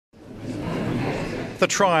The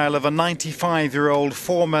trial of a 95-year-old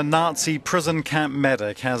former Nazi prison camp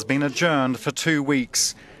medic has been adjourned for 2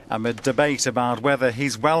 weeks amid debate about whether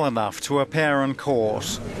he's well enough to appear in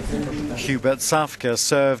court. Hubert Zafke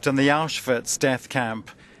served in the Auschwitz death camp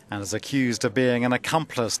and is accused of being an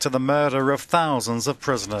accomplice to the murder of thousands of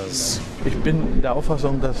prisoners.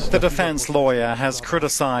 The defense lawyer has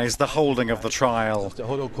criticized the holding of the trial.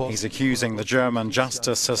 He's accusing the German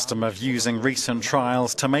justice system of using recent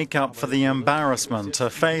trials to make up for the embarrassment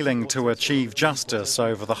of failing to achieve justice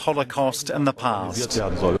over the Holocaust in the past.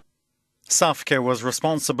 Zafke was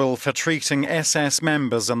responsible for treating SS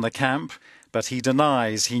members in the camp, but he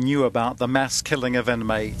denies he knew about the mass killing of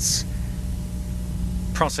inmates.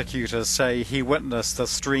 Prosecutors say he witnessed the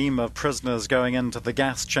stream of prisoners going into the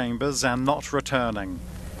gas chambers and not returning,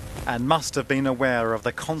 and must have been aware of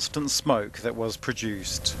the constant smoke that was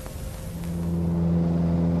produced.